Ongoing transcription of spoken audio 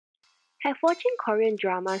Have watching Korean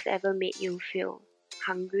dramas ever made you feel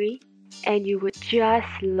hungry? And you would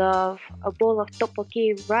just love a bowl of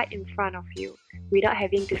tteokbokki right in front of you without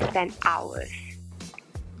having to spend hours.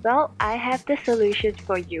 Well, I have the solutions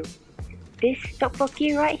for you. This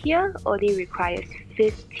tteokbokki right here only requires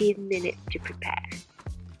 15 minutes to prepare.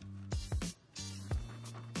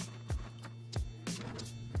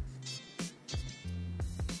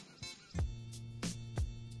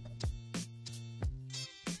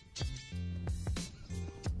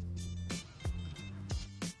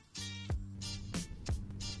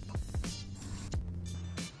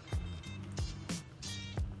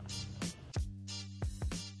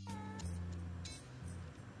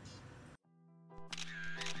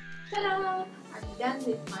 Ta-da! I'm done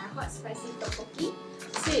with my hot spicy tteokbokki.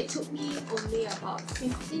 So it took me only about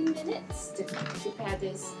 15 minutes to prepare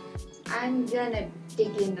this. I'm gonna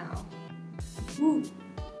dig in now. Ooh.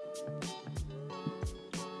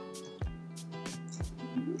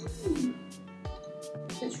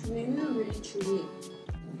 It's really chewy.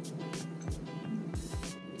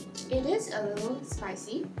 It is a little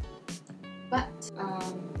spicy, but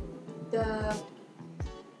the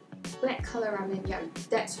black color ramen, yeah,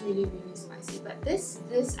 that's really spicy. But this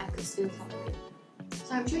I could still tolerate.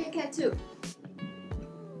 So I'm sure you can too.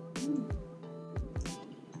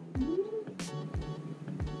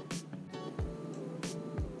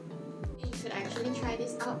 You could actually try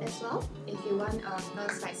this out as well if you want a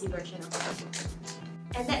non-spicy version of it.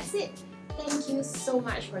 And that's it. Thank you so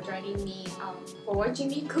much for joining me, for watching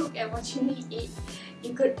me cook and watching me eat.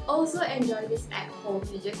 You could also enjoy this at home.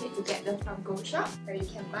 You just need to get them from Go Shop, where you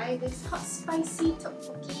can buy this hot spicy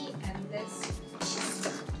tteokbokki and this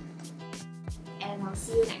cheese. And I'll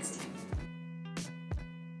see you next time.